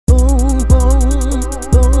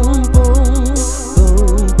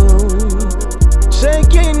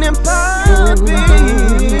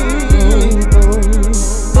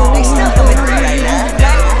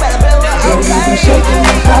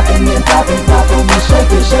poppin' and poppin', poppin' and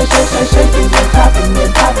shakin', shakin' and poppin'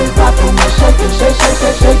 and poppin', poppin' and shakin',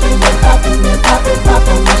 shakin' and poppin' and poppin',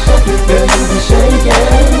 poppin' and shakin'. Girl, you be shakin'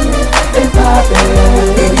 and poppin'.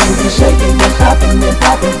 Girl, you be shakin' and poppin' and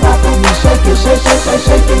poppin', poppin' and shakin',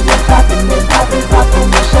 shakin' and poppin' and poppin', poppin'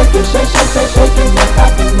 and shakin', shakin' and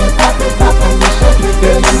poppin' and poppin', poppin' and shakin'.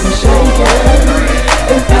 Girl, you be shakin'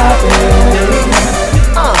 and poppin'.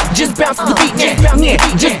 Just bounce to the beat, yeah,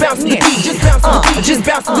 just bounce to the beat, just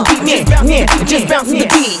bounce to the beat, yeah, just bounce to the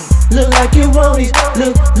beat. Look like you want it,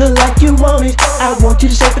 look like you want it. I want you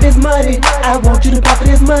to shake for this money, I want you to pop for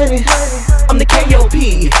this money. I'm the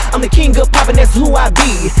K.O.P. I'm the king of poppin', that's who I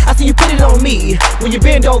be. I see you put it on me when you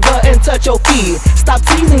bend over and touch your feet. Stop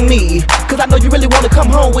teasing me, cause I know you really wanna come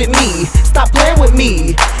home with me. Stop playing with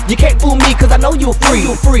me, you can't fool me cause I know you're free.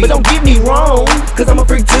 But don't get me wrong, cause I'm a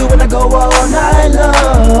freak too and I go all night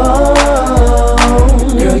long.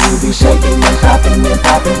 Girl, you be shaking and poppin' and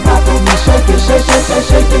poppin', poppin' and shaking,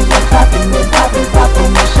 shaking and poppin' and poppin',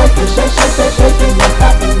 poppin' and shaking, shaking and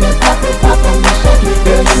poppin' and poppin', poppin' and shaking.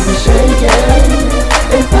 Girl, you be shaking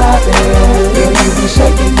and poppin'. Girl, you be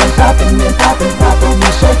shaking and poppin' and poppin', poppin'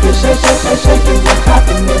 and shaking, shaking and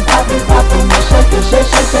poppin' and poppin', poppin' and shaking,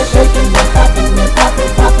 shaking and poppin' and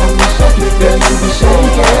poppin', poppin' and shaking. Girl, you be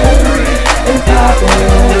shaking and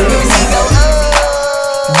poppin'.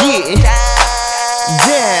 Yeah,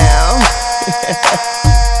 down.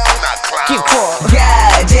 Get caught.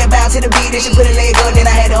 Yeah, just bounce to the beat, then she put a leg up, then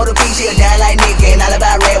I had to hold her feet. She a down like Nick, and all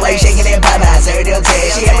about red, while you shaking that pop, I heard they'll tell.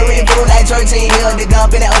 She had me really cool like 13 hill, the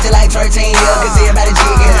gump in the ocean like 13 hill. Cause everybody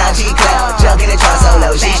jigging how she clap, junk in the trunk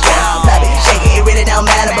solo, she strong. Pop it, shake it, it really don't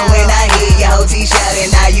matter, but when I hit your whole t-shirt, and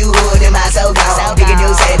now you hood and my so gone.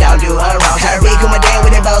 DiGIDOO said don't do her wrong. Try to be cool my dad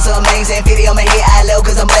with that boss so amazing. 50 on my hit, I low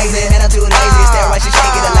cause I'm blazing. Man, I'm too lazy, stare right, she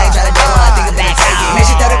shake it, the lane try to demo, I think I'm gonna take it. Man,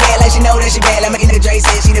 she throw the bed like she know that she bad, like my nigga Dre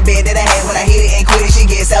said, she the bed that I had. When I hit it and quit it, she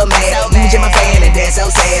get so mad. You just my fan and that's so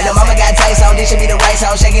sad. Lil' mama got tights on, this should be the right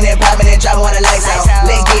song. Shaking and popping and dropping when the lights on.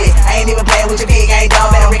 Let's get it, I ain't even playing with your pig, I ain't done.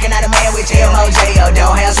 Better recognize a man with your MOJO.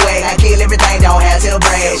 Don't have swag, I kill everything, don't have till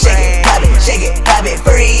brag. Shake it,